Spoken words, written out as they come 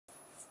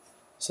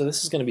So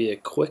this is going to be a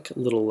quick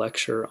little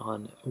lecture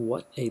on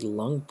what a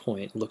lung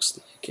point looks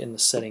like in the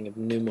setting of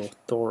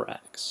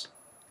pneumothorax.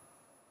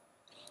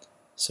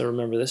 So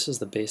remember, this is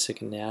the basic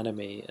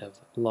anatomy of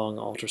lung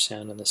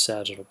ultrasound in the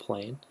sagittal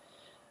plane.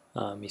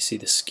 You see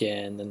the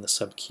skin, then the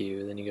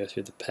subq, then you go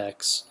through the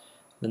pecs,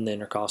 then the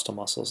intercostal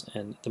muscles,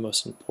 and the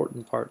most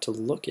important part to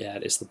look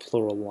at is the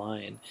pleural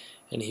line.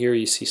 And here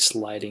you see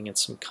sliding and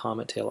some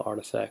comet tail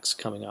artifacts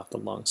coming off the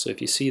lung. So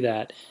if you see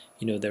that,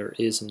 you know there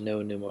is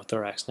no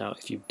pneumothorax. Now,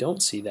 if you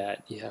don't see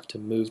that, you have to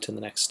move to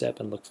the next step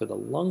and look for the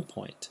lung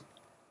point.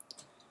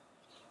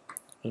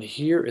 And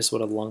here is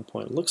what a lung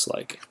point looks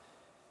like.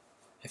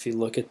 If you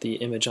look at the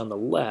image on the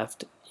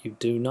left, you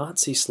do not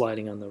see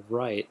sliding on the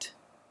right,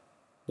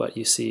 but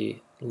you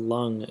see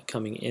lung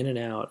coming in and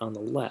out on the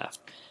left.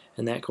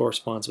 And that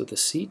corresponds with the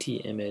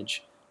CT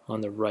image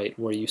on the right,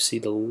 where you see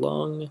the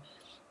lung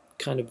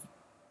kind of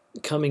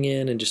coming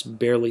in and just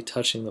barely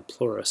touching the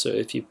pleura. So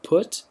if you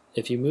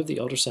move the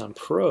ultrasound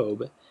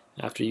probe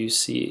after you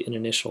see an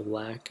initial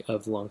lack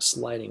of lung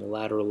sliding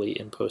laterally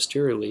and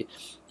posteriorly,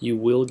 you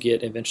will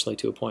get eventually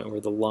to a point where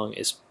the lung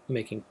is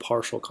making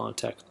partial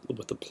contact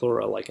with the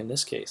pleura, like in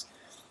this case.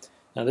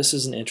 Now this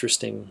is an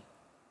interesting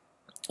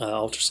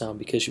ultrasound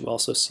because you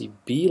also see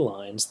B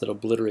lines that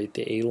obliterate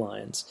the A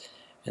lines,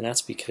 and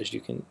that's because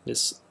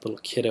this little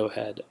kiddo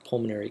had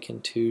pulmonary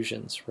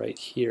contusions right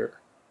here.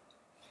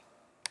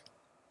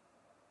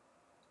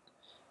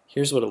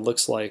 Here's what it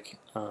looks like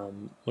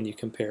when you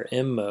compare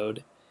M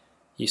mode.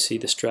 You see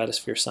the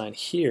stratosphere sign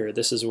here.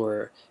 This is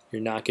where you're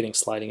not getting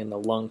sliding and the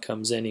lung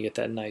comes in. You get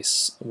that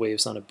nice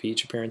waves on a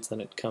beach appearance. Then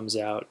it comes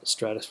out,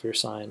 stratosphere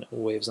sign,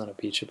 waves on a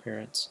beach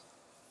appearance.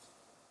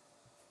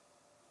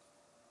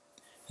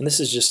 And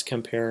this is just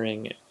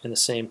comparing in the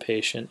same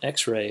patient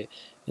X-ray.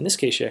 In this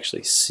case, you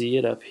actually see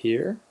it up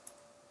here.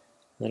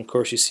 And then, of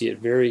course, you see it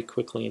very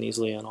quickly and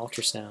easily on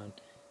ultrasound.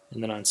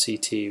 And then on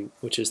CT,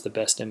 which is the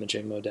best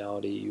imaging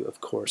modality, you,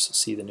 of course,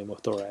 see the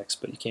pneumothorax,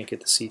 but you can't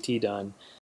get the CT done